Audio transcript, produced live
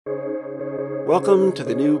Welcome to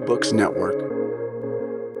the New Books Network.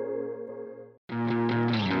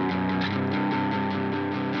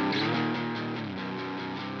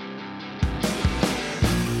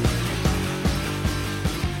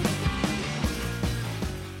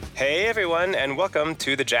 Hey everyone, and welcome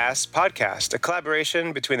to the JAS Podcast, a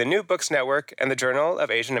collaboration between the New Books Network and the Journal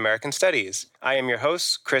of Asian American Studies. I am your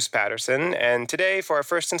host, Chris Patterson, and today, for our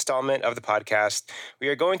first installment of the podcast, we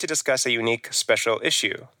are going to discuss a unique special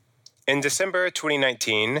issue. In December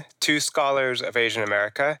 2019, two scholars of Asian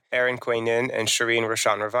America, Erin Quainin and Shireen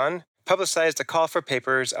Roshanravan, publicized a call for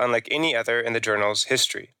papers unlike any other in the journal's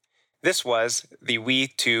history. This was the We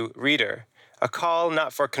Too Reader, a call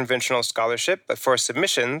not for conventional scholarship, but for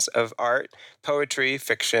submissions of art, poetry,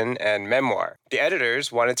 fiction, and memoir. The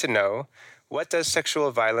editors wanted to know, what does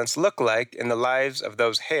sexual violence look like in the lives of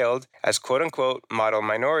those hailed as quote-unquote model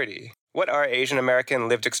minority? What are Asian American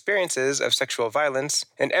lived experiences of sexual violence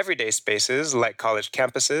in everyday spaces like college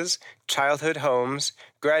campuses, childhood homes,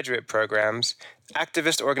 graduate programs,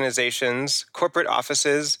 activist organizations, corporate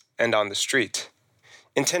offices, and on the street?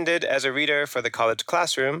 Intended as a reader for the college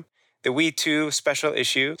classroom, the We Too special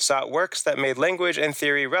issue sought works that made language and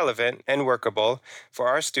theory relevant and workable for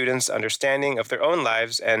our students' understanding of their own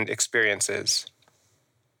lives and experiences.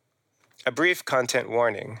 A brief content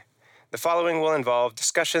warning. The following will involve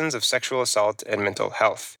discussions of sexual assault and mental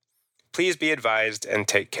health. Please be advised and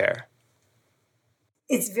take care.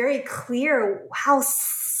 It's very clear how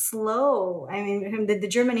slow, the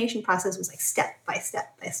germination process was like step by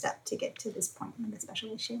step by step to get to this point in the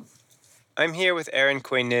special issue. I'm here with Erin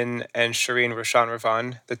Quainin and Shireen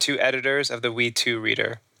Roshanravan, the two editors of the We Too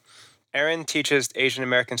Reader. Erin teaches Asian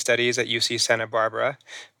American Studies at UC Santa Barbara,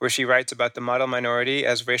 where she writes about the model minority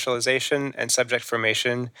as racialization and subject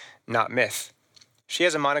formation, not myth. She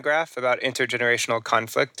has a monograph about intergenerational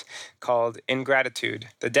conflict called Ingratitude,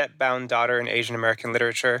 the Debt-Bound Daughter in Asian American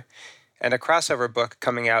Literature, and a crossover book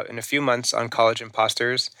coming out in a few months on college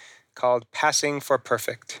imposters called Passing for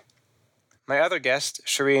Perfect. My other guest,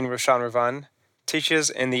 Shireen Roshanravan, teaches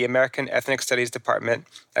in the American Ethnic Studies Department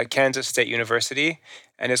at Kansas State University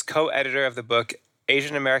and is co-editor of the book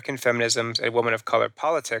Asian American Feminisms and Women of Color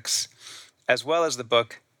Politics, as well as the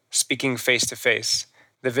book Speaking Face to Face,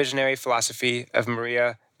 The Visionary Philosophy of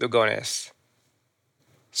Maria Lugones.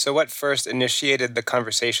 So what first initiated the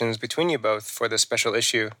conversations between you both for this special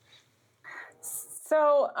issue?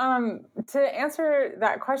 So to answer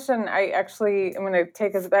that question, I actually am going to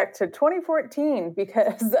take us back to 2014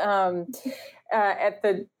 because at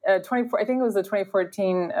the I think it was the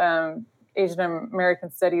 2014 Asian American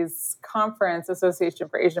Studies Conference, Association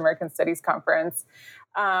for Asian American Studies Conference,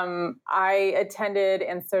 I attended,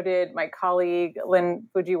 and so did my colleague Lynn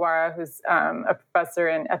Fujiwara, who's a professor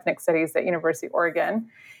in ethnic studies at University of Oregon.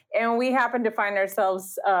 And we happened to find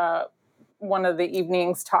ourselves one of the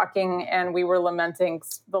evenings talking, and we were lamenting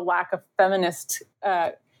the lack of feminist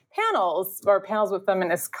panels with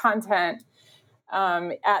feminist content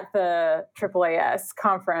at the AAAS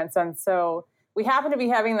conference. And so we happened to be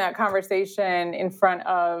having that conversation in front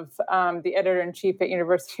of the editor-in-chief at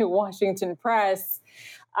University of Washington Press.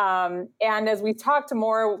 And as we talked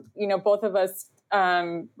more, both of us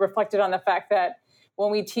reflected on the fact that when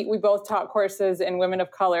we both taught courses in women of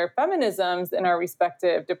color feminisms in our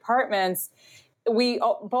respective departments,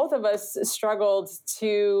 both of us struggled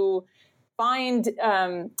to find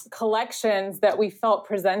collections that we felt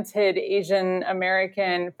presented Asian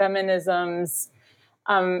American feminisms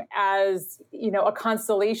as a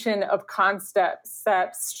constellation of concepts,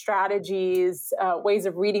 strategies, ways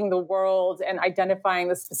of reading the world and identifying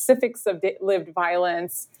the specifics of lived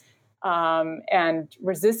violence and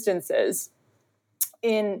resistances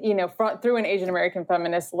through an Asian American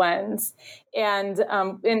feminist lens, and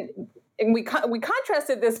we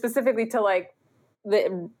contrasted this specifically to like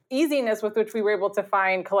the easiness with which we were able to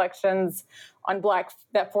find collections on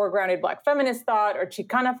that foregrounded Black feminist thought or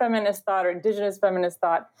Chicana feminist thought or Indigenous feminist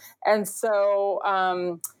thought, and so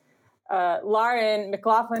Lauren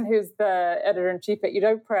McLaughlin, who's the editor-in-chief at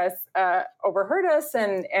UW Press, overheard us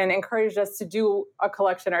and encouraged us to do a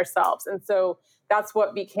collection ourselves, and so that's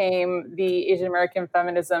what became the Asian American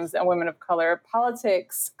Feminisms and Women of Color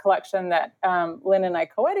Politics collection that Lynn and I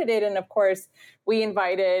co-edited. And of course, we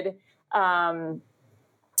invited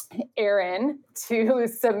Erin to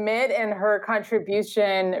submit, and her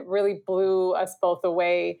contribution really blew us both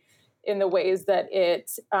away in the ways that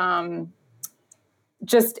it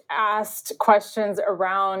just asked questions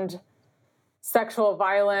around sexual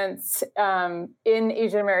violence in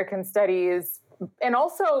Asian American studies, and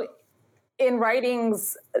also in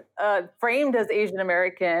writings framed as Asian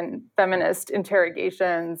American feminist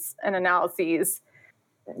interrogations and analyses,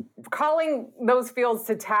 calling those fields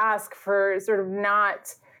to task for sort of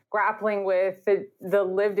not grappling with the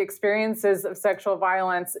lived experiences of sexual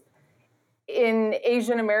violence in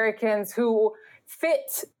Asian Americans who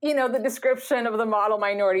fit, the description of the model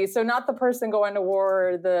minority. So not the person going to war,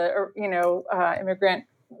 or the, immigrant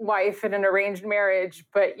wife in an arranged marriage,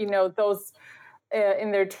 but, those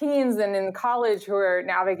in their teens and in college who are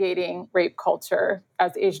navigating rape culture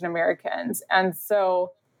as Asian Americans. And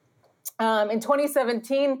so in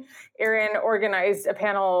 2017, Erin organized a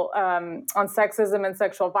panel on sexism and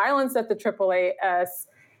sexual violence at the AAAS,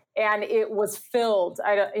 and it was filled.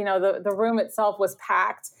 The room itself was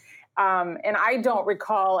packed. And I don't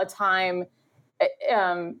recall a time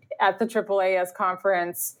at the AAAS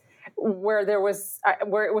conference where it was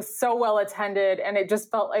so well attended, and it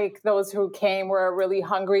just felt like those who came were really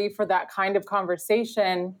hungry for that kind of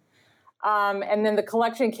conversation. And then the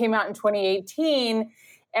collection came out in 2018,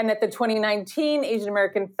 and at the 2019 Asian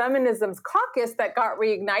American Feminism's Caucus that got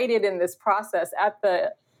reignited in this process at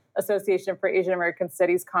the Association for Asian American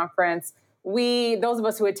Studies conference, those of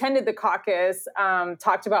us who attended the caucus,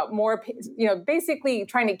 talked about more, basically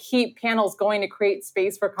trying to keep panels going to create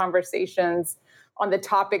space for conversations on the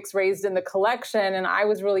topics raised in the collection. And I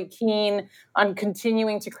was really keen on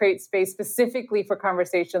continuing to create space specifically for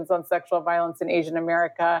conversations on sexual violence in Asian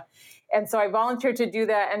America. And so I volunteered to do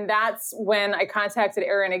that. And that's when I contacted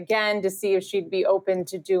Erin again to see if she'd be open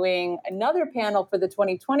to doing another panel for the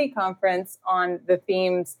 2020 conference on the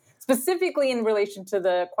themes, specifically in relation to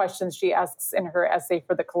the questions she asks in her essay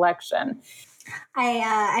for the collection.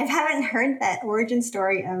 I haven't heard that origin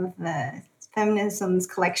story of the Feminism's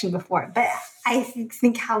collection before, but I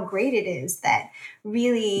think how great it is that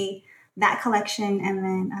really that collection and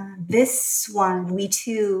then this one, We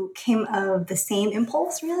Too, came of the same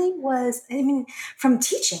impulse, really, from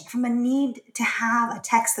teaching, from a need to have a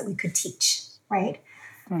text that we could teach, right?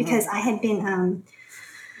 Mm-hmm. Because I've been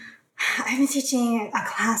teaching a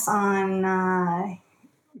class on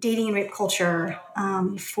dating and rape culture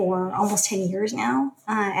for almost 10 years now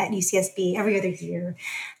at UCSB, every other year.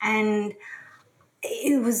 And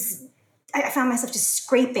I found myself just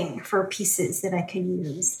scraping for pieces that I could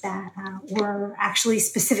use that were actually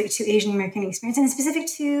specific to Asian American experience and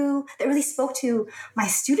that really spoke to my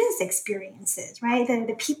students' experiences, right?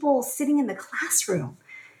 The people sitting in the classroom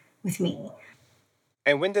with me.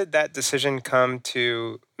 And when did that decision come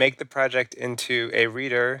to make the project into a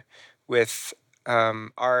reader with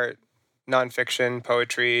art, nonfiction,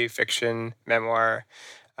 poetry, fiction, memoir,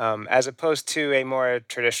 as opposed to a more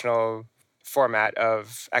traditional format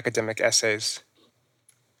of academic essays?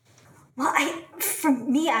 Well, for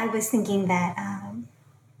me, I was thinking that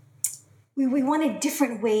we wanted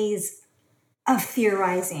different ways of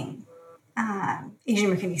theorizing Asian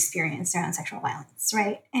American experience around sexual violence,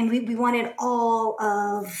 right? And we wanted all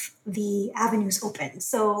of the avenues open.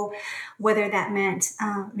 So whether that meant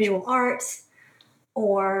visual art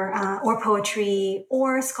or poetry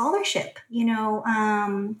or scholarship,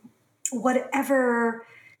 whatever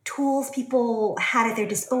tools people had at their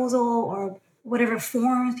disposal or whatever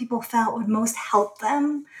forms people felt would most help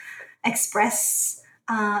them express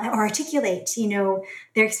or articulate,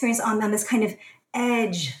 their experience on this kind of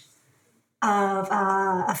edge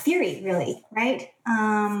of theory, really, right?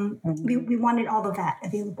 We wanted all of that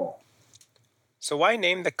available. So why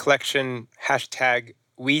name the collection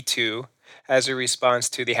 #WeToo as a response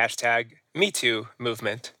to the #MeToo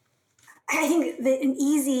movement? I think that an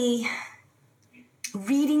easy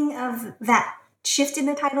reading of that shift in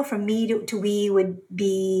the title from me to we would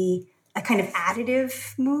be a kind of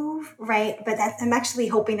additive move, right? But I'm actually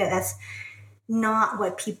hoping that that's not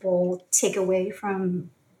what people take away from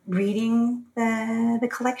reading the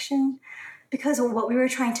collection, because what we were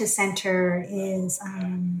trying to center is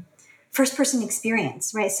first-person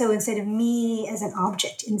experience, right? So instead of me as an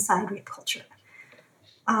object inside rape culture,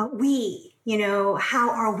 we, how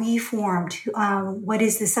are we formed? What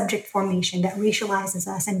is the subject formation that racializes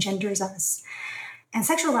us and genders us and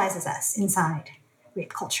sexualizes us inside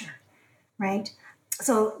rape culture, right?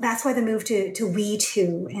 So that's why the move to We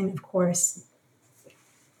Too, and of course,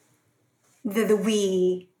 the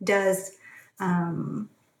we does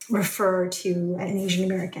refer to an Asian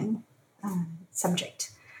American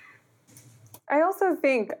subject. I also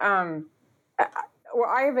think I've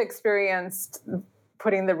experienced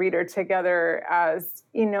putting the reader together as,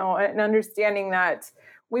 an understanding that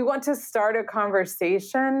we want to start a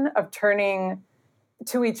conversation of turning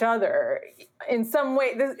to each other in some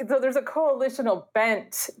way. So there's a coalitional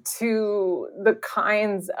bent to the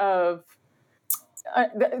kinds of,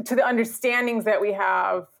 to the understandings that we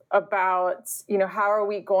have about, how are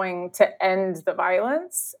we going to end the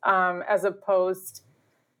violence, as opposed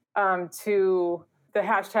to the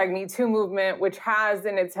hashtag #MeToo movement, which has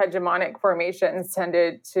in its hegemonic formations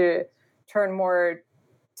tended to turn more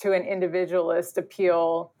to an individualist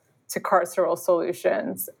appeal to carceral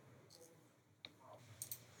solutions.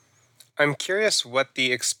 I'm curious what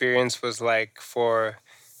the experience was like for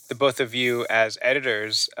the both of you as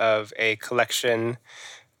editors of a collection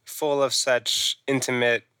full of such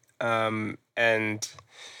intimate and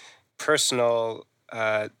personal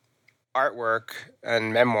artwork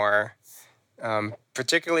and memoir,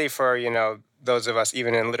 particularly for, those of us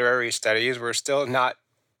even in literary studies, we're still not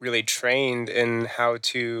really trained in how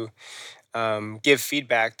to give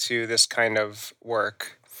feedback to this kind of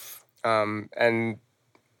work. And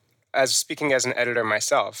as speaking as an editor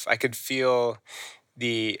myself, I could feel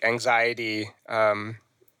the anxiety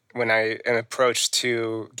when I am approached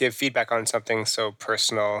to give feedback on something so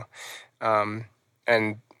personal. And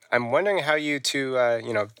I'm wondering how you two,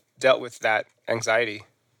 dealt with that anxiety.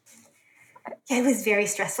 Yeah, it was very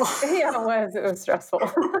stressful. Yeah, it was stressful.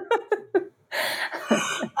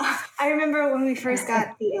 I remember when we first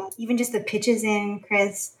got even just the pitches in,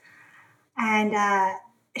 Chris, and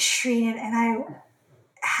Shreen and I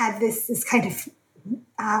had this kind of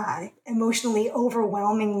emotionally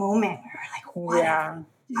overwhelming moment. We were like, what have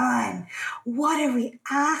we done? What have we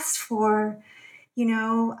asked for?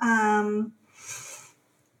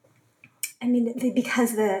 I mean,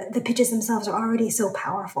 because the pitches themselves are already so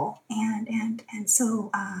powerful and so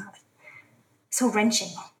wrenching,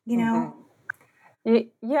 Mm-hmm.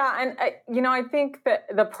 Yeah, and I think that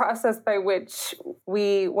the process by which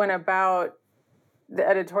we went about the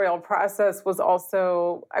editorial process was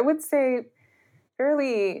also, I would say,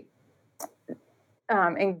 fairly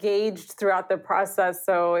engaged throughout the process.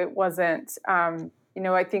 So it wasn't, I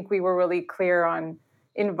think we were really clear on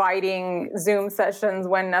inviting Zoom sessions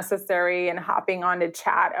when necessary and hopping on to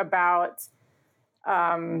chat about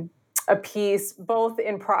a piece, both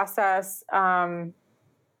in process and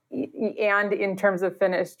in terms of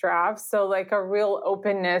finished drafts. So like a real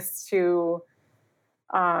openness to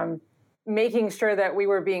making sure that we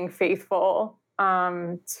were being faithful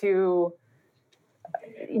to,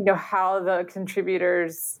 how the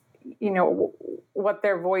contributors, what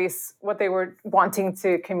their voice, what they were wanting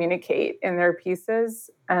to communicate in their pieces.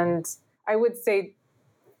 And I would say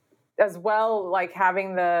as well, like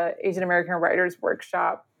having the Asian American Writers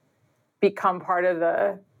Workshop become part of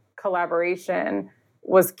the collaboration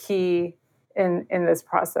was key in this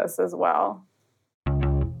process as well.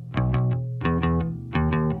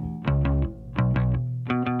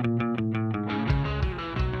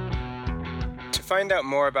 To find out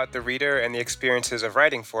more about the reader and the experiences of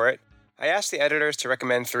writing for it, I asked the editors to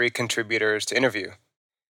recommend 3 contributors to interview.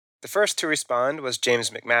 The first to respond was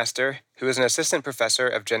James McMaster, who is an assistant professor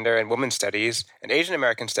of gender and women's studies and Asian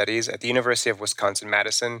American studies at the University of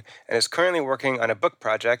Wisconsin-Madison and is currently working on a book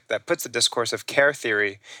project that puts the discourse of care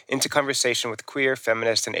theory into conversation with queer,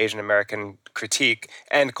 feminist, and Asian American critique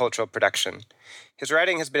and cultural production. His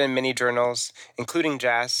writing has been in many journals, including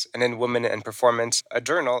JAS and in Women and Performance, a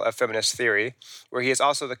journal of feminist theory, where he is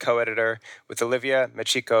also the co-editor with Olivia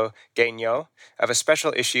Machiko Gainyo of a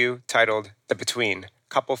special issue titled The Between,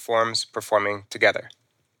 Couple Forms Performing Together.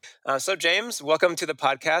 So James, welcome to the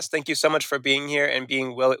podcast. Thank you so much for being here and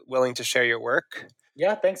being willing to share your work.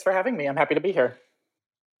 Yeah, thanks for having me. I'm happy to be here.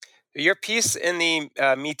 Your piece in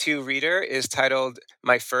the Me Too Reader is titled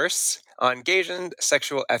My Firsts on Gaysian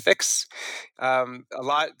Sexual Ethics. A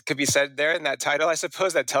lot could be said there in that title. I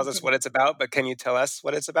suppose that tells us what it's about, but can you tell us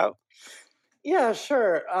what it's about? Yeah,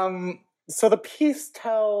 sure. So the piece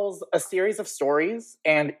tells a series of stories,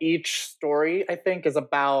 and each story, I think, is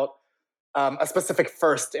about a specific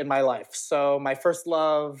first in my life. So my first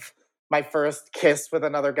love, my first kiss with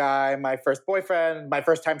another guy, my first boyfriend, my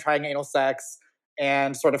first time trying anal sex,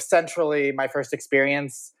 and sort of centrally, my first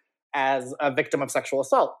experience as a victim of sexual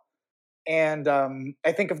assault. And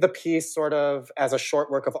I think of the piece sort of as a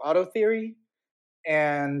short work of auto theory.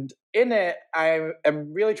 And in it, I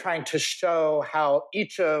am really trying to show how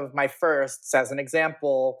each of my firsts, as an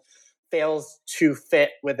example, fails to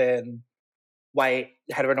fit within white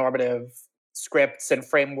heteronormative scripts and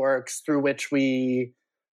frameworks through which we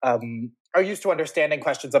are used to understanding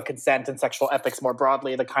questions of consent and sexual ethics more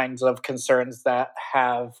broadly, the kinds of concerns that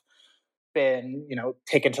have been,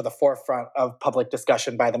 taken to the forefront of public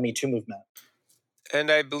discussion by the Me Too movement.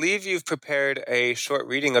 And I believe you've prepared a short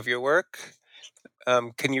reading of your work.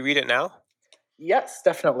 Can you read it now? Yes,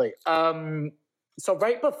 definitely. So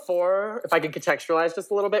right before, if I can contextualize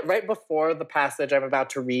just a little bit, right before the passage I'm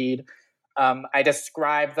about to read, I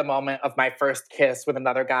describe the moment of my first kiss with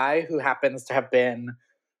another guy who happens to have been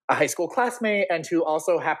a high school classmate and who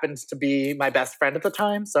also happened to be my best friend at the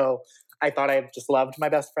time. So I thought I just loved my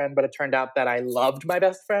best friend, but it turned out that I loved my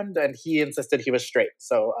best friend, and he insisted he was straight.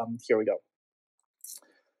 So here we go.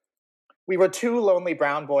 We were two lonely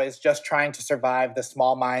brown boys just trying to survive the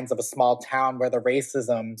small minds of a small town where the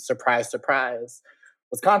racism, surprise, surprise,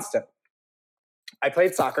 was constant. I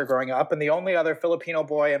played soccer growing up, and the only other Filipino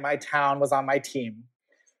boy in my town was on my team.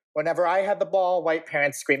 Whenever I had the ball, white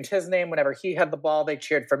parents screamed his name. Whenever he had the ball, they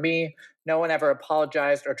cheered for me. No one ever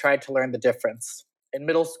apologized or tried to learn the difference. In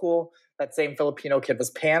middle school, that same Filipino kid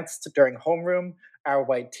was pantsed during homeroom. Our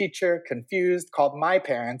white teacher, confused, called my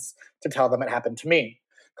parents to tell them it happened to me.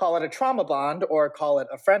 Call it a trauma bond or call it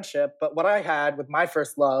a friendship, but what I had with my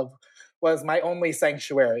first love was my only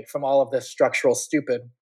sanctuary from all of this structural stupid.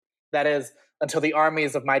 That is, until the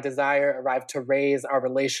armies of my desire arrived to raze our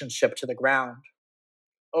relationship to the ground.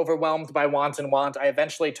 Overwhelmed by want and want, I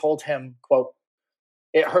eventually told him, quote,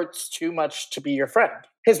 "It hurts too much to be your friend."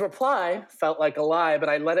 His reply felt like a lie, but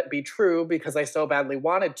I let it be true because I so badly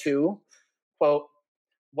wanted to. Quote,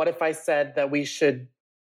 "What if I said that we should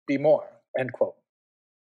be more?" End quote.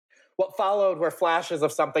 What followed were flashes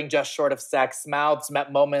of something just short of sex. Mouths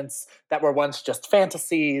met moments that were once just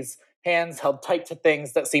fantasies. Hands held tight to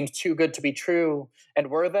things that seemed too good to be true. And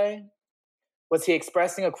were they? Was he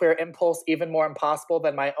expressing a queer impulse even more impossible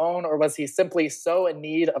than my own, or was he simply so in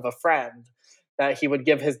need of a friend that he would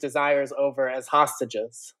give his desires over as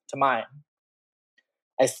hostages to mine?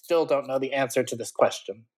 I still don't know the answer to this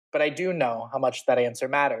question, but I do know how much that answer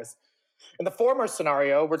matters. In the former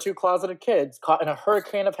scenario, we're two closeted kids caught in a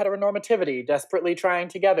hurricane of heteronormativity, desperately trying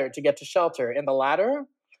together to get to shelter. In the latter,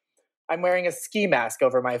 I'm wearing a ski mask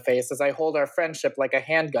over my face as I hold our friendship like a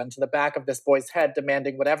handgun to the back of this boy's head,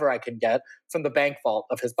 demanding whatever I can get from the bank vault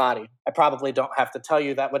of his body. I probably don't have to tell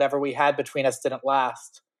you that whatever we had between us didn't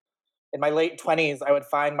last. In my late 20s, I would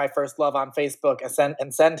find my first love on Facebook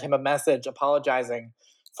and send him a message apologizing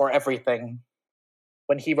for everything.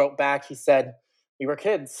 When he wrote back, he said, "We were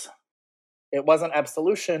kids. It wasn't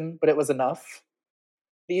absolution, but it was enough."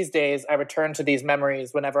 These days, I return to these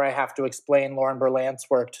memories whenever I have to explain Lauren Berlant's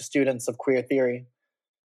work to students of queer theory.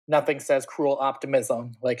 Nothing says cruel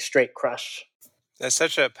optimism like straight crush. That's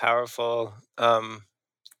such a powerful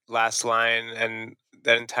last line, and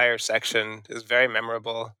that entire section is very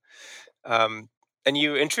memorable. And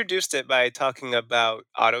you introduced it by talking about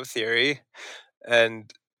auto theory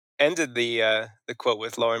and ended the quote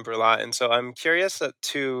with Lauren Berlant. And so I'm curious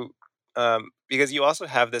because you also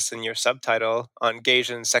have this in your subtitle on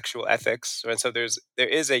Gaysian sexual ethics, and so there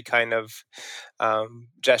is a kind of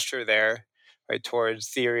gesture there, right, towards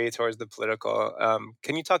theory, towards the political.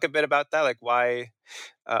 Can you talk a bit about that, like why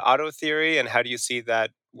auto theory, and how do you see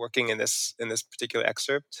that working in this particular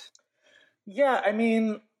excerpt? Yeah, I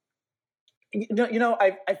mean,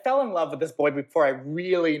 I fell in love with this boy before I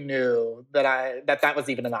really knew that was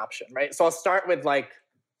even an option, right? So I'll start with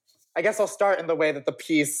I'll start in the way that the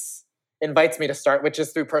piece invites me to start, which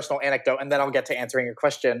is through personal anecdote, and then I'll get to answering your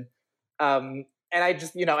question. And I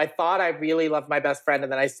just, I thought I really loved my best friend,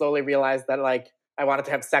 and then I slowly realized that I wanted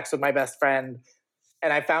to have sex with my best friend,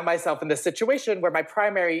 and I found myself in this situation where my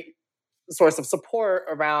primary source of support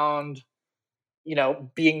around,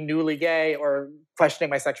 being newly gay or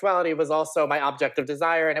questioning my sexuality was also my object of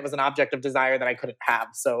desire, and it was an object of desire that I couldn't have.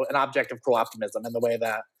 So an object of cruel optimism in the way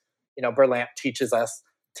that, Berlant teaches us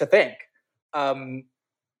to think.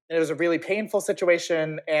 And it was a really painful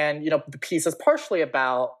situation. And, the piece is partially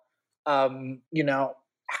about,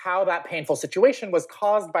 how that painful situation was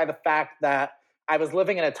caused by the fact that I was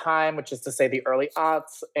living in a time, which is to say the early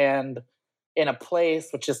aughts, and in a place,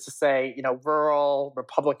 which is to say, rural,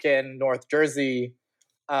 Republican North Jersey,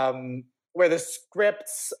 where the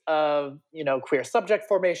scripts of, queer subject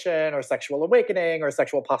formation or sexual awakening or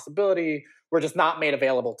sexual possibility were just not made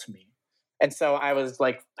available to me. And so I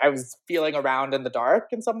was feeling around in the dark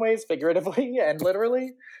in some ways, figuratively and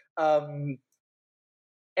literally. And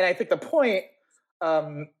I think the point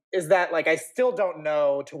is that I still don't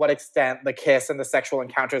know to what extent the kiss and the sexual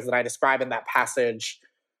encounters that I describe in that passage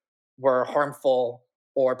were harmful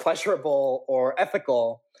or pleasurable or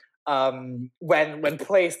ethical when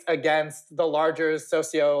placed against the larger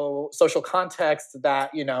social context that,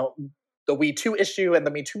 the We Too issue and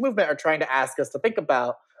the Me Too movement are trying to ask us to think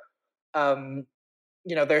about.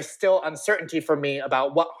 There's still uncertainty for me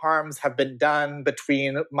about what harms have been done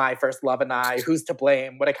between my first love and I, who's to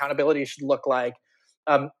blame, what accountability should look like,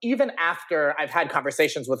 even after I've had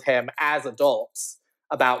conversations with him as adults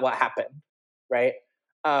about what happened, right?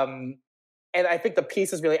 And I think the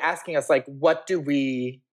piece is really asking us, what do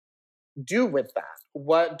we do with that?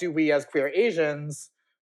 What do we as queer Asians,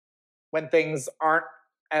 when things aren't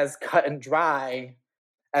as cut and dry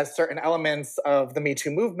as certain elements of the Me Too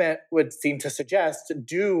movement would seem to suggest,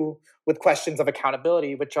 do with questions of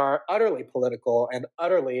accountability, which are utterly political and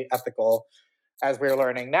utterly ethical, as we're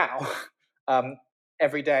learning now,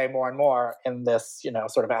 every day more and more in this,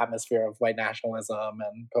 sort of atmosphere of white nationalism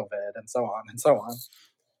and COVID and so on and so on.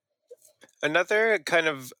 Another kind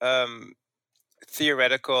of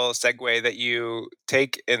theoretical segue that you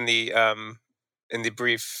take in the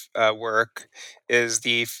brief work is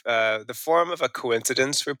the form of a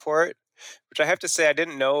coincidence report, which I have to say I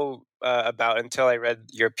didn't know about until I read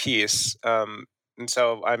your piece. And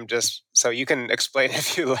so so you can explain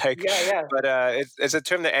if you like. Yeah. But it's a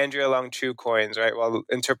term that Andrea Long Chu coins, right, while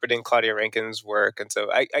interpreting Claudia Rankine's work. And so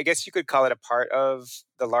I guess you could call it a part of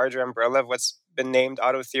the larger umbrella of what's been named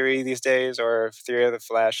auto theory these days, or theory of the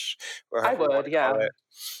flesh, or I however you want would, to yeah. call it.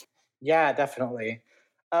 Yeah, definitely.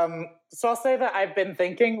 So I'll say that I've been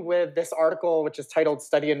thinking with this article, which is titled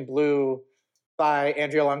Study in Blue by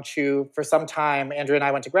Andrea Long Chu, for some time. Andrea and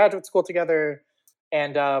I went to graduate school together,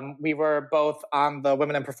 and we were both on the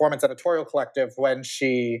Women in Performance editorial collective when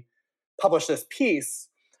she published this piece.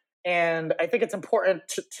 And I think it's important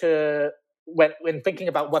to when thinking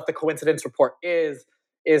about what the coincidence report is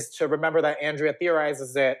to remember that Andrea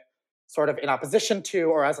theorizes it sort of in opposition to,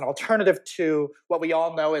 or as an alternative to, what we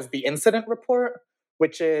all know as the incident report,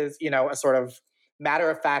 which is, a sort of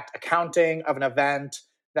matter-of-fact accounting of an event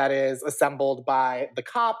that is assembled by the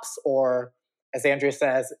cops, or, as Andrea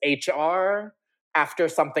says, HR, after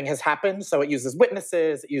something has happened. So it uses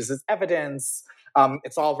witnesses, it uses evidence,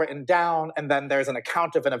 it's all written down, and then there's an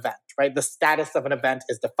account of an event, right? The status of an event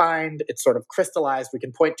is defined, it's sort of crystallized, we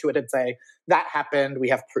can point to it and say, that happened, we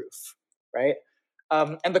have proof, right?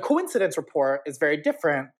 And the coincidence report is very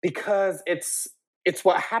different because it's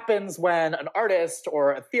what happens when an artist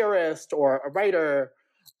or a theorist or a writer,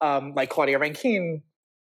 like Claudia Rankine,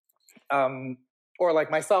 or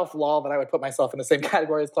like myself, lol, that I would put myself in the same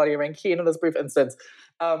category as Claudia Rankine in this brief instance.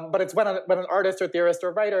 But it's when an artist or theorist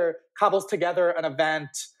or writer cobbles together an event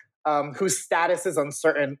whose status is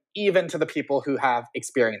uncertain, even to the people who have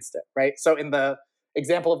experienced it, right? So in the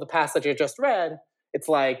example of the passage I just read, it's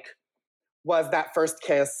like, was that first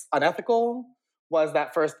kiss unethical? Was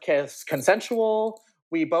that first kiss consensual?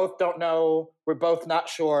 We both don't know. We're both not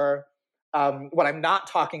sure. What I'm not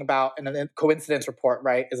talking about in a coincidence report,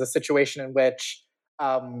 right, is a situation in which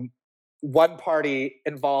one party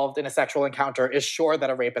involved in a sexual encounter is sure that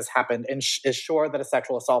a rape has happened and is sure that a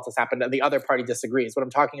sexual assault has happened, and the other party disagrees. What I'm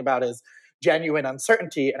talking about is genuine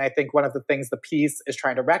uncertainty. And I think one of the things the piece is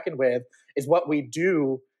trying to reckon with is what we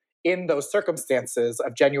do in those circumstances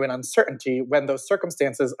of genuine uncertainty, when those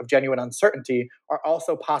circumstances of genuine uncertainty are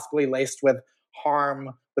also possibly laced with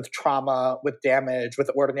harm, with trauma, with damage,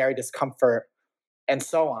 with ordinary discomfort, and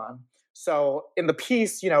so on. So in the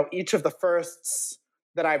piece, each of the firsts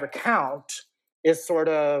that I recount is sort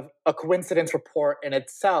of a coincidence report in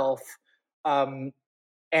itself. And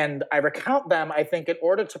I recount them, I think, in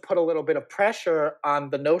order to put a little bit of pressure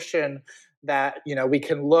on the notion that, we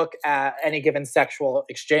can look at any given sexual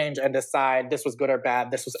exchange and decide this was good or bad,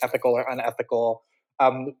 this was ethical or unethical.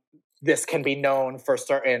 This can be known for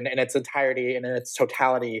certain in its entirety and in its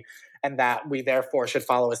totality, and that we therefore should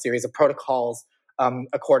follow a series of protocols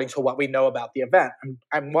according to what we know about the event.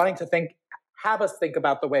 I'm wanting to have us think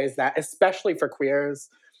about the ways that, especially for queers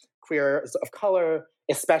of color,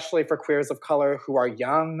 especially for queers of color who are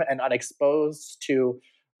young and unexposed to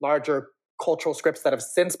larger cultural scripts that have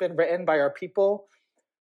since been written by our people,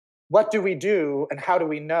 what do we do and how do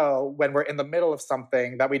we know when we're in the middle of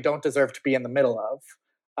something that we don't deserve to be in the middle of?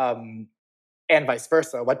 And vice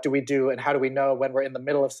versa. What do we do and how do we know when we're in the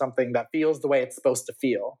middle of something that feels the way it's supposed to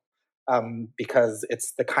feel? Because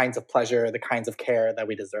it's the kinds of pleasure, the kinds of care that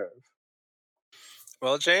we deserve.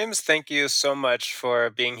 Well, James, thank you so much for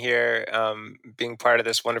being here, being part of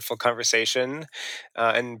this wonderful conversation,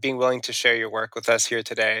 and being willing to share your work with us here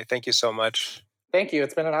today. Thank you so much. Thank you.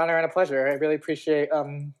 It's been an honor and a pleasure. I really appreciate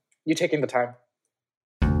you taking the time.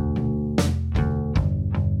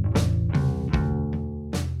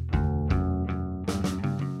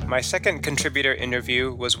 My second contributor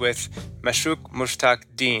interview was with Mashouk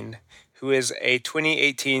Mushtaq Deen, who is a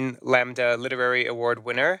 2018 Lambda Literary Award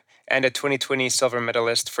winner and a 2020 silver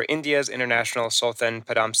medalist for India's International Sultan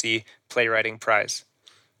Padamsee Playwriting Prize.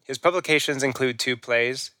 His publications include 2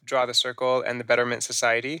 plays, Draw the Circle and The Betterment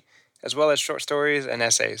Society, as well as short stories and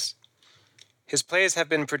essays. His plays have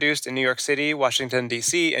been produced in New York City, Washington,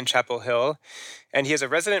 D.C., and Chapel Hill, and he is a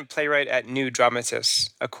resident playwright at New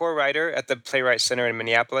Dramatists, a core writer at the Playwright Center in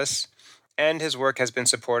Minneapolis, and his work has been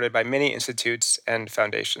supported by many institutes and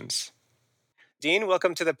foundations. Dean,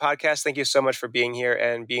 welcome to the podcast. Thank you so much for being here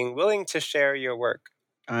and being willing to share your work.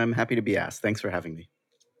 I'm happy to be asked. Thanks for having me.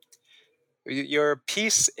 Your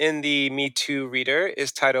piece in the Me Too Reader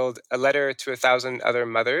is titled A Letter to a Thousand Other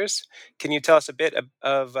Mothers. Can you tell us a bit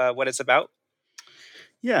of what it's about?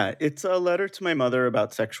 Yeah, it's a letter to my mother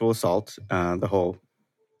about sexual assault. I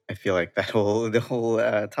feel like the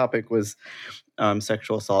whole topic was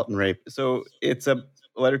sexual assault and rape. So it's a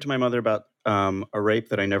letter to my mother about a rape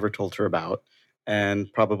that I never told her about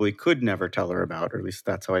and probably could never tell her about, or at least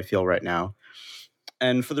that's how I feel right now.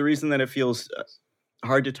 And for the reason that it feels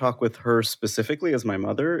hard to talk with her specifically as my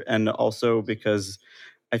mother, and also because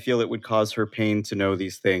I feel it would cause her pain to know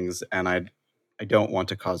these things, and I don't want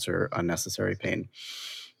to cause her unnecessary pain.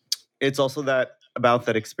 It's also about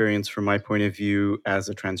that experience from my point of view as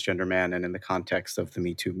a transgender man and in the context of the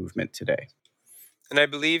Me Too movement today. And I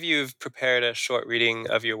believe you've prepared a short reading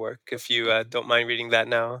of your work, if you don't mind reading that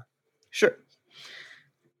now. Sure.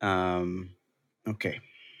 Okay.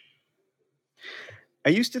 I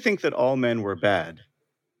used to think that all men were bad.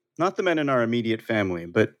 Not the men in our immediate family,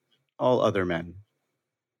 but all other men.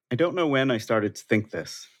 I don't know when I started to think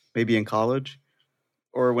this. Maybe in college?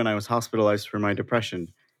 Or when I was hospitalized for my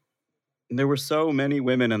depression. There were so many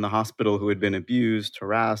women in the hospital who had been abused,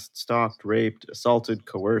 harassed, stalked, raped, assaulted,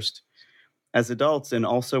 coerced, as adults and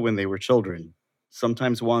also when they were children,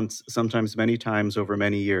 sometimes once, sometimes many times over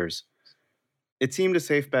many years. It seemed a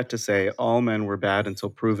safe bet to say all men were bad until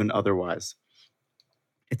proven otherwise.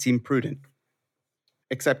 It seemed prudent,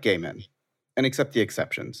 except gay men, and except the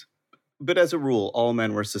exceptions. But as a rule, all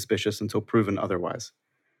men were suspicious until proven otherwise.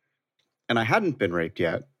 And I hadn't been raped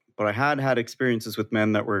yet, but I had had experiences with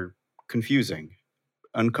men that were confusing,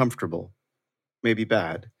 uncomfortable, maybe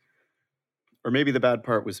bad. Or maybe the bad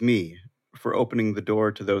part was me, for opening the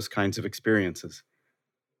door to those kinds of experiences.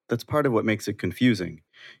 That's part of what makes it confusing.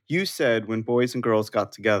 You said when boys and girls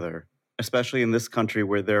got together, especially in this country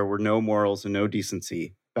where there were no morals and no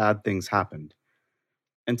decency, bad things happened.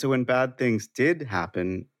 And so when bad things did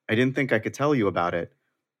happen, I didn't think I could tell you about it,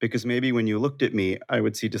 because maybe when you looked at me, I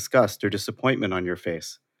would see disgust or disappointment on your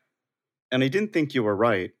face. And I didn't think you were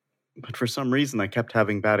right, but for some reason I kept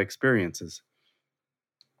having bad experiences.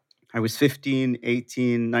 I was 15,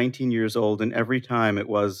 18, 19 years old, and every time it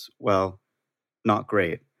was, well, not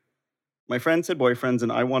great. My friends had boyfriends,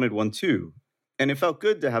 and I wanted one too. And it felt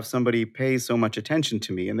good to have somebody pay so much attention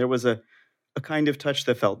to me. And there was a kind of touch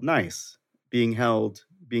that felt nice, being held,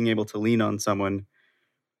 being able to lean on someone.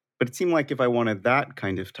 But it seemed like if I wanted that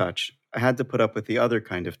kind of touch, I had to put up with the other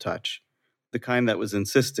kind of touch, the kind that was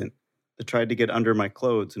insistent, that tried to get under my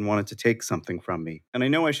clothes and wanted to take something from me. And I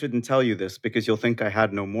know I shouldn't tell you this because you'll think I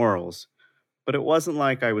had no morals, but it wasn't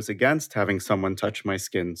like I was against having someone touch my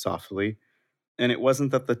skin softly, and it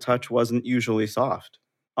wasn't that the touch wasn't usually soft.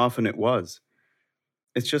 Often it was.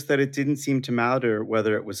 It's just that it didn't seem to matter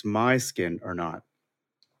whether it was my skin or not.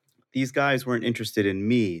 These guys weren't interested in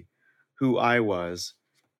me, who I was,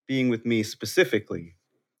 being with me specifically.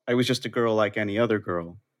 I was just a girl like any other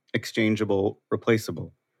girl, exchangeable,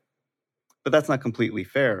 replaceable. But that's not completely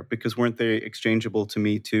fair, because weren't they exchangeable to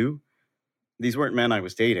me too? These weren't men I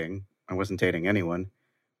was dating. I wasn't dating anyone.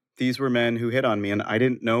 These were men who hit on me, and I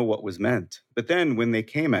didn't know what was meant. But then when they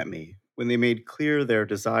came at me, when they made clear their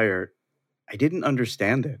desire, I didn't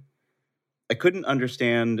understand it. I couldn't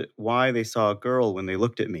understand why they saw a girl when they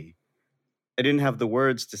looked at me. I didn't have the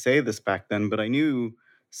words to say this back then, but I knew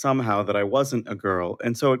somehow that I wasn't a girl,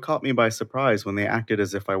 and so it caught me by surprise when they acted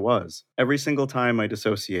as if I was. Every single time I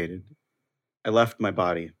dissociated, I left my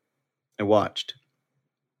body. I watched.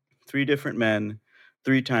 3 different men,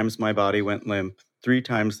 3 times my body went limp, 3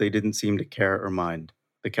 times they didn't seem to care or mind.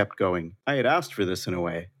 They kept going. I had asked for this in a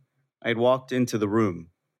way. I had walked into the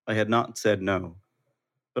room. I had not said no.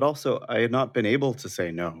 But also, I had not been able to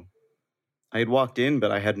say no. I had walked in,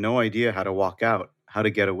 but I had no idea how to walk out, how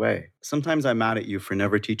to get away. Sometimes I'm mad at you for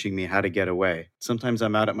never teaching me how to get away. Sometimes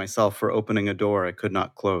I'm mad at myself for opening a door I could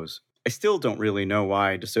not close. I still don't really know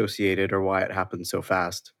why I dissociated or why it happened so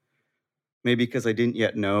fast. Maybe because I didn't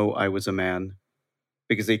yet know I was a man.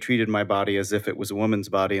 Because they treated my body as if it was a woman's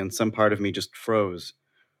body, and some part of me just froze,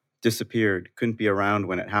 disappeared, couldn't be around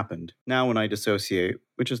when it happened. Now when I dissociate,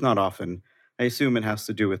 which is not often, I assume it has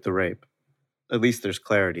to do with the rape. At least there's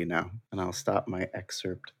clarity now, and I'll stop my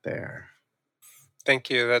excerpt there. Thank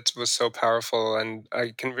you. That was so powerful, and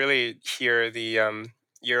I can really hear the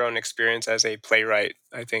your own experience as a playwright,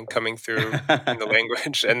 I think, coming through in the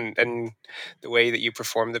language and the way that you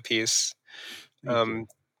perform the piece.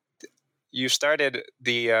 You started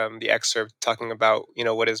the excerpt talking about,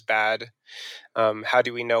 what is bad, how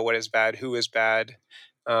do we know what is bad, who is bad,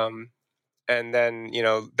 and then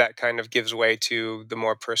that kind of gives way to the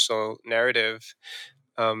more personal narrative.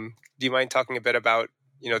 Do you mind talking a bit about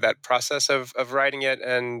that process of writing it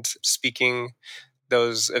and speaking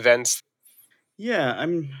those events? Yeah,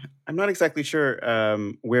 I'm not exactly sure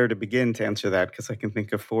where to begin to answer that because I can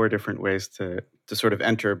think of four different ways to sort of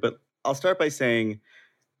enter. But I'll start by saying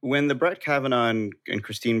when the Brett Kavanaugh and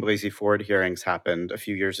Christine Blasey Ford hearings happened a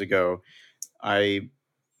few years ago, I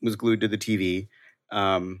was glued to the TV,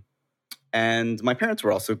 and my parents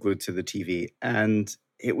were also glued to the TV, and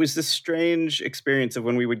it was this strange experience of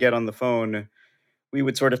when we would get on the phone, we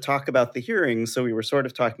would sort of talk about the hearings. So we were sort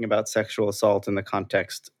of talking about sexual assault in the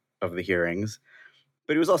context of the hearings.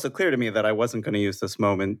 But it was also clear to me that I wasn't going to use this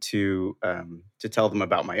moment to tell them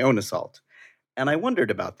about my own assault, and I wondered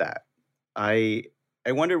about that. I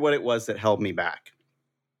I wondered what it was that held me back,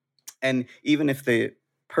 and even if the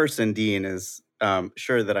person Dean is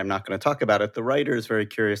sure that I'm not going to talk about it, the writer is very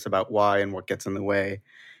curious about why and what gets in the way.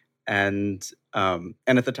 And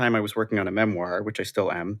at the time, I was working on a memoir, which I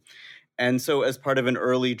still am, and so as part of an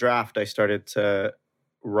early draft, I started to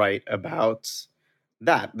write about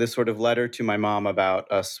that, this sort of letter to my mom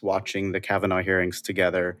about us watching the Kavanaugh hearings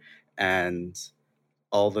together and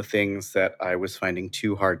all the things that I was finding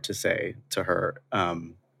too hard to say to her.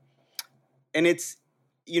 And it's,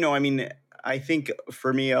 I mean, I think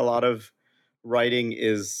for me, a lot of writing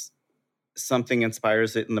is something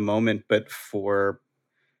inspires it in the moment, but for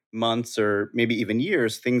months or maybe even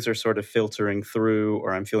years, things are sort of filtering through,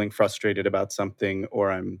 or I'm feeling frustrated about something,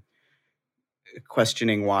 or I'm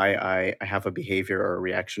questioning why I have a behavior or a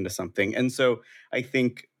reaction to something. And so I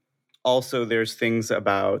think also there's things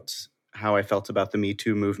about how I felt about the Me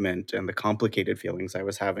Too movement and the complicated feelings I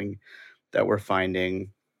was having that we're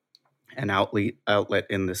finding an outlet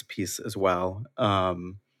in this piece as well.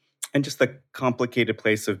 And just the complicated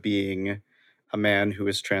place of being a man who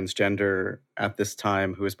is transgender at this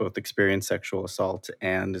time, who has both experienced sexual assault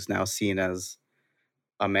and is now seen as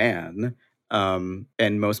a man.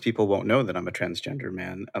 And most people won't know that I'm a transgender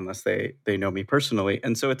man unless they know me personally.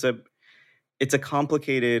 And so it's a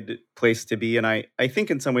complicated place to be. And I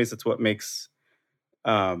think in some ways it's what makes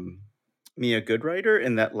um, me a good writer,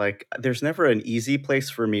 in that like there's never an easy place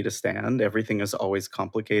for me to stand. Everything is always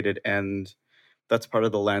complicated, and that's part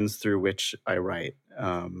of the lens through which I write.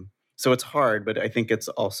 So it's hard, but I think it's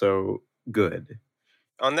also good.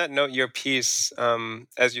 On that note, your piece,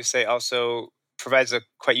 as you say, also provides a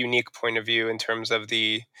quite unique point of view in terms of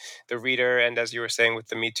the reader, and as you were saying, with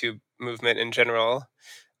the Me Too movement in general,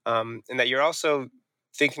 and that you're also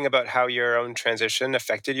thinking about how your own transition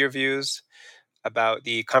affected your views about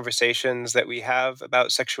the conversations that we have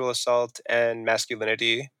about sexual assault and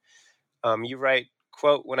masculinity. You write,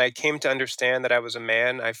 quote, "When I came to understand that I was a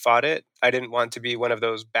man, I fought it. I didn't want to be one of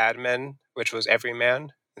those bad men, which was every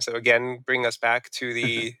man." And so again, bring us back to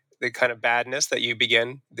the kind of badness that you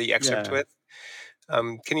begin the excerpt Yeah.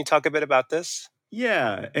 with. Can you talk a bit about this?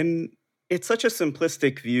 Yeah. And it's such a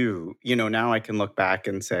simplistic view. Now I can look back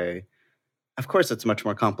and say, of course, it's much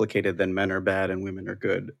more complicated than men are bad and women are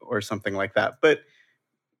good or something like that. But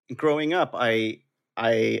growing up, I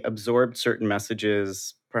absorbed certain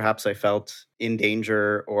messages. Perhaps I felt in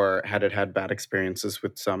danger or had bad experiences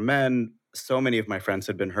with some men. So many of my friends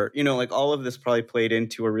had been hurt. Like all of this probably played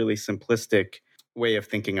into a really simplistic way of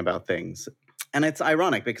thinking about things. And it's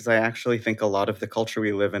ironic because I actually think a lot of the culture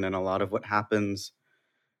we live in and a lot of what happens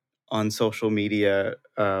on social media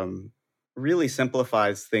really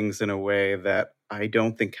simplifies things in a way that I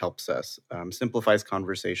don't think helps us, simplifies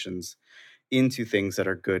conversations into things that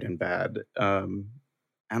are good and bad.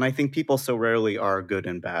 And I think people so rarely are good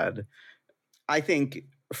and bad. I think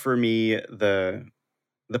for me, the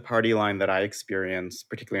party line that I experience,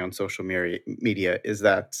 particularly on social media, is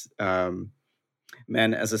that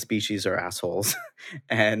men as a species are assholes,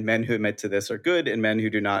 and men who admit to this are good, and men who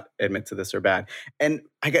do not admit to this are bad. And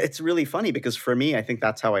it's really funny because for me, I think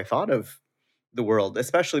that's how I thought of the world,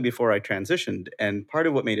 especially before I transitioned. And part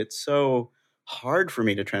of what made it so hard for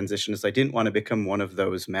me to transition is I didn't want to become one of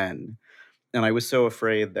those men. And I was so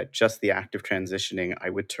afraid that just the act of transitioning, I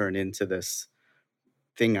would turn into this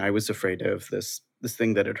thing I was afraid of, this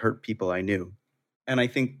thing that had hurt people I knew. And I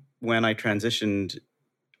think when I transitioned,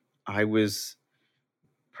 I was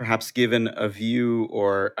perhaps given a view,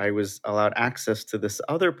 or I was allowed access to this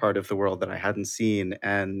other part of the world that I hadn't seen.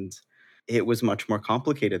 And it was much more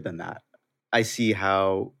complicated than that. I see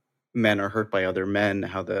how men are hurt by other men,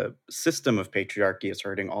 how the system of patriarchy is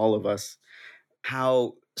hurting all of us,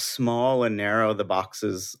 how small and narrow the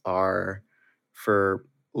boxes are for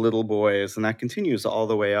little boys. And that continues all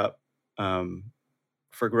the way up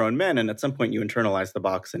for grown men. And at some point, you internalize the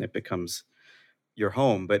box and it becomes your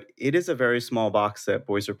home, but it is a very small box that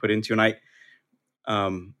boys are put into. And I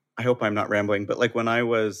hope I'm not rambling, but like when I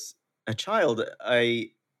was a child, there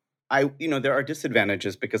are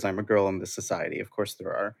disadvantages because I'm a girl in this society. Of course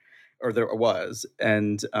there are, or there was.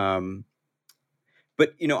 But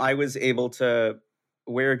I was able to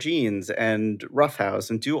wear jeans and roughhouse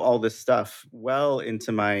and do all this stuff well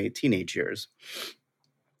into my teenage years.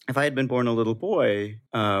 If I had been born a little boy,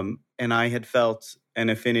 and I had felt an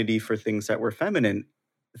affinity for things that were feminine,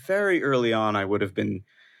 very early on, I would have been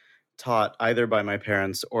taught either by my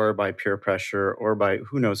parents or by peer pressure or by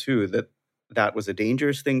who knows who that was a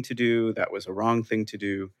dangerous thing to do, that was a wrong thing to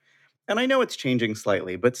do. And I know it's changing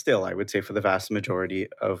slightly, but still, I would say for the vast majority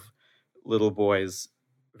of little boys,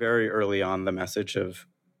 very early on, the message of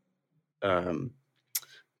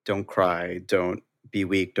don't cry, don't be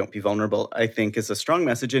weak, don't be vulnerable, I think is a strong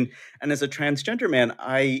message. And as a transgender man,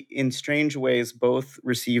 I, in strange ways, both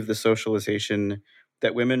receive the socialization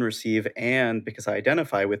that women receive, and because I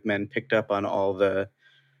identify with men, picked up on all the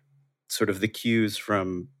sort of the cues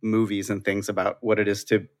from movies and things about what it is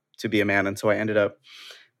to be a man. And so I ended up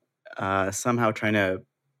somehow trying to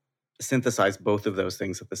synthesize both of those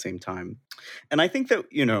things at the same time. And I think that,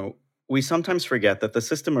 we sometimes forget that the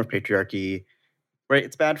system of patriarchy, right,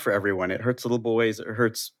 it's bad for everyone. It hurts little boys. It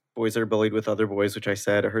hurts boys that are bullied with other boys, which I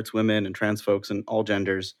said. It hurts women and trans folks and all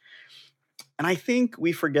genders. And I think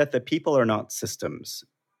we forget that people are not systems,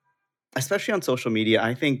 especially on social media.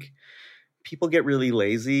 I think people get really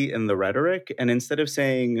lazy in the rhetoric. And instead of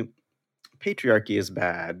saying patriarchy is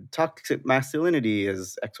bad, toxic masculinity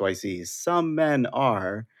is XYZ, some men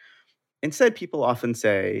are, instead people often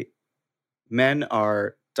say men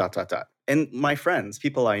are ... And my friends,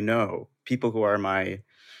 people I know, people who are my,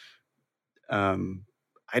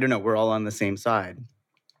 I don't know, we're all on the same side.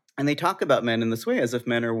 And they talk about men in this way as if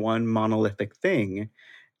men are one monolithic thing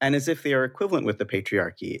and as if they are equivalent with the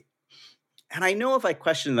patriarchy. And I know if I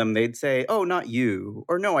question them, they'd say, oh, not you,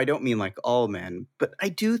 or no, I don't mean like all men. But I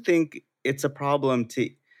do think it's a problem to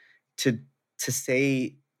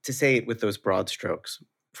say it with those broad strokes.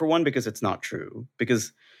 For one, because it's not true,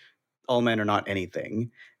 because all men are not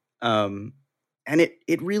anything. And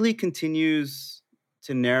it really continues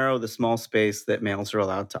to narrow the small space that males are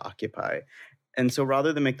allowed to occupy. And so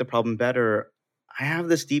rather than make the problem better, I have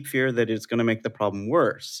this deep fear that it's going to make the problem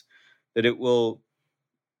worse, that it will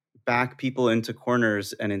back people into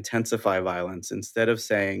corners and intensify violence instead of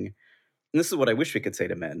saying, and this is what I wish we could say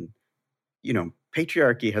to men,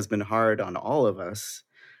 patriarchy has been hard on all of us.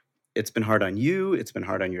 It's been hard on you. It's been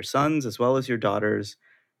hard on your sons as well as your daughters.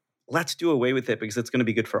 Let's do away with it because it's going to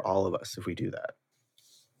be good for all of us if we do that.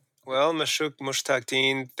 Well, Mashouk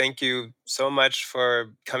Mushtaqdeen, thank you so much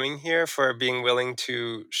for coming here, for being willing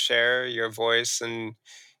to share your voice and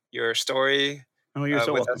your story Oh, you're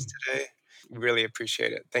so with welcome. us today. Really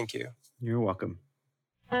appreciate it. Thank you. You're welcome.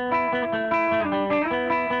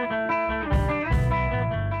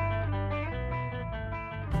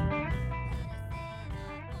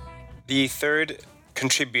 The third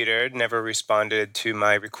contributor never responded to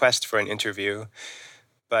my request for an interview,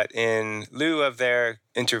 but in lieu of their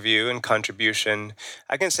interview and contribution,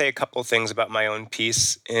 I can say a couple things about my own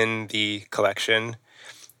piece in the collection,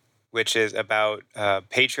 which is about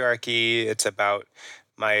patriarchy. It's about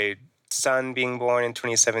my son being born in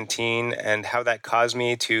 2017 and how that caused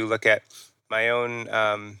me to look at my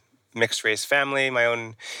own mixed race family, my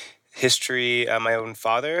own history, my own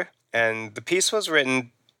father. And the piece was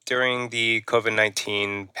written during the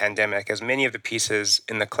COVID-19 pandemic, as many of the pieces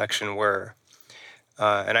in the collection were.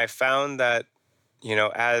 And I found that,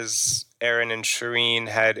 as Erin and Shireen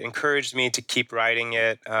had encouraged me to keep writing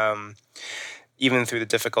it, even through the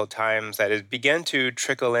difficult times, that it began to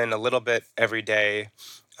trickle in a little bit every day.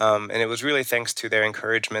 And it was really thanks to their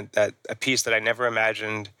encouragement that a piece that I never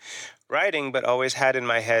imagined writing, but always had in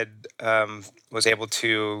my head, was able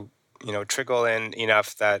to, trickle in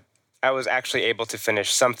enough that I was actually able to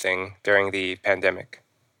finish something during the pandemic.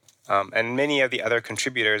 And many of the other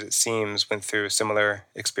contributors, it seems, went through similar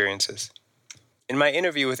experiences. In my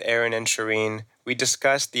interview with Erin and Shireen, we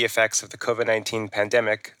discussed the effects of the COVID-19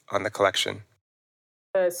 pandemic on the collection.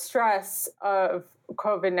 The stress of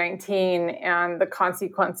COVID-19 and the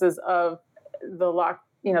consequences of the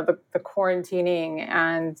quarantining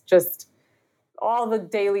and just all the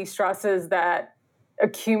daily stresses that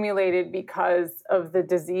accumulated because of the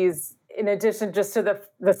disease, in addition just to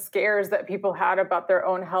the scares that people had about their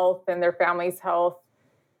own health and their family's health.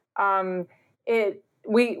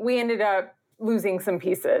 We ended up losing some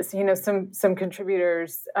pieces, some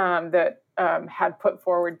contributors that had put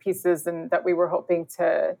forward pieces and that we were hoping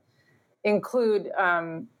to include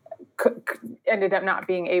ended up not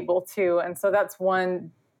being able to. And so that's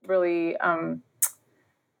one really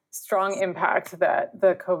strong impact that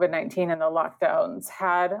the COVID-19 and the lockdowns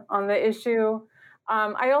had on the issue.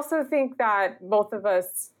 I also think that both of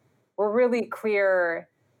us were really clear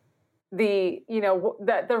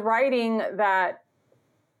that the writing that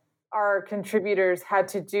our contributors had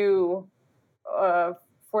to do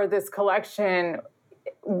for this collection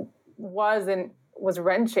was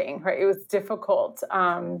wrenching, right? It was difficult.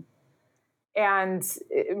 And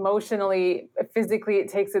emotionally, physically, it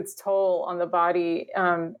takes its toll on the body.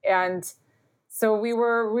 And so we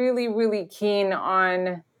were really, really keen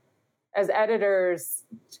on, as editors,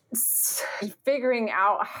 figuring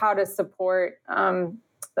out how to support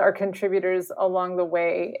our contributors along the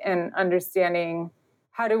way and understanding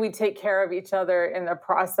how do we take care of each other in the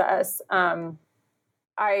process.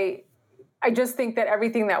 I just think that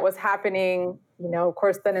everything that was happening, of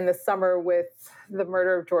course, then in the summer with the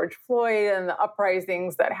murder of George Floyd and the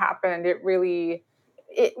uprisings that happened,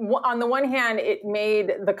 on the one hand, it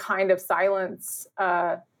made the kind of silence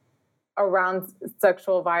around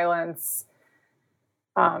sexual violence,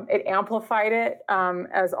 it amplified it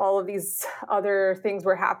as all of these other things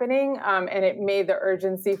were happening, and it made the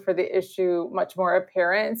urgency for the issue much more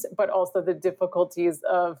apparent, but also the difficulties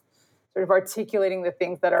of sort of articulating the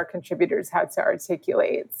things that our contributors had to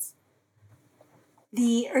articulate.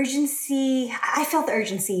 I felt the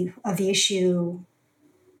urgency of the issue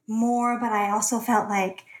more, but I also felt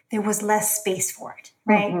like there was less space for it,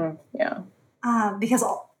 right? Mm-hmm. Yeah. Because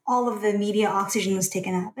all of the media oxygen was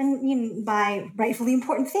taken up, and by rightfully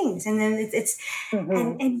important things. And then it's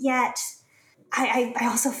mm-hmm. and yet I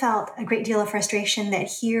also felt a great deal of frustration that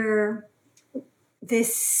here,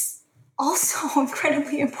 this also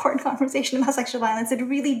incredibly important conversation about sexual violence had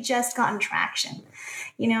really just gotten traction,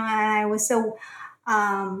 and I was so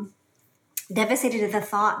devastated at the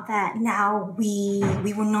thought that now we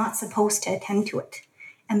were not supposed to attend to it.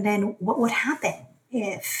 And then what would happen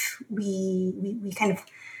if we kind of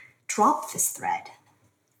drop this thread?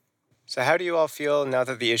 So how do you all feel now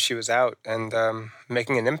that the issue is out and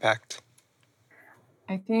making an impact?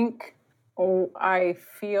 I think I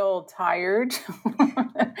feel tired.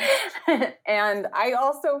 And I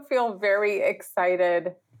also feel very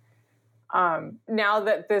excited now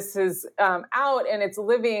that this is out and it's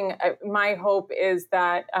living. My hope is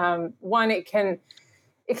that one, it can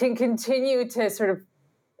continue to sort of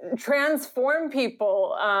transform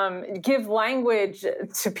people, give language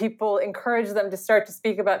to people, encourage them to start to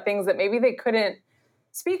speak about things that maybe they couldn't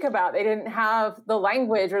speak about. They didn't have the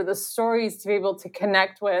language or the stories to be able to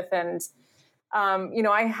connect with. And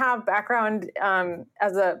I have background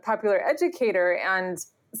as a popular educator, and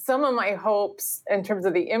some of my hopes in terms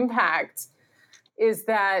of the impact is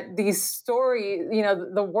that these stories,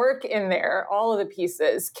 the work in there, all of the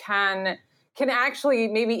pieces can actually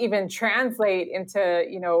maybe even translate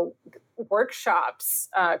into, workshops,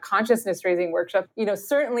 consciousness raising workshops.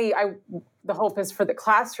 Certainly the hope is for the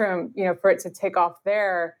classroom, for it to take off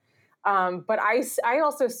there. But I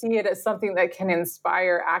also see it as something that can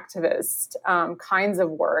inspire activist kinds of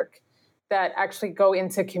work that actually go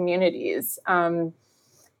into communities.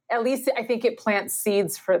 At least I think it plants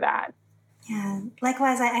seeds for that. Yeah.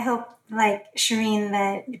 Likewise, I hope, like Shireen,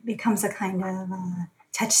 that it becomes a kind of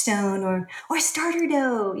touchstone or starter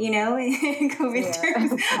dough, in COVID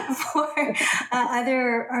terms, for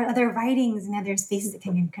other writings and other spaces that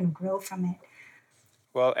can kind of grow from it.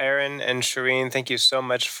 Well, Erin and Shireen, thank you so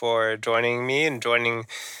much for joining me and joining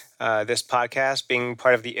this podcast, being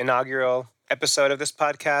part of the inaugural episode of this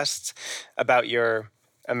podcast about your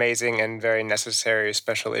amazing and very necessary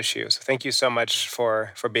special issues. Thank you so much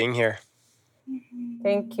for being here.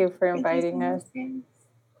 Thank you for inviting us.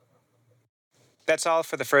 That's all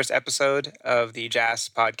for the first episode of the JAS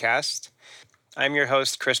podcast. I'm your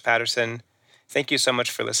host, Chris Patterson. Thank you so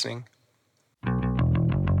much for listening.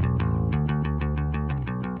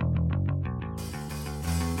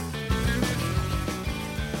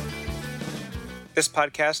 This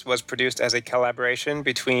podcast was produced as a collaboration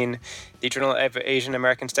between the Journal of Asian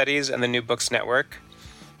American Studies and the New Books Network.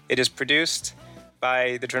 It is produced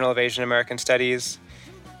by the Journal of Asian American Studies.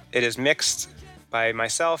 It is mixed by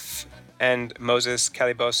myself and Moses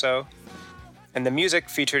Caliboso. And the music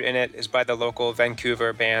featured in it is by the local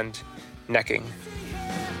Vancouver band Necking.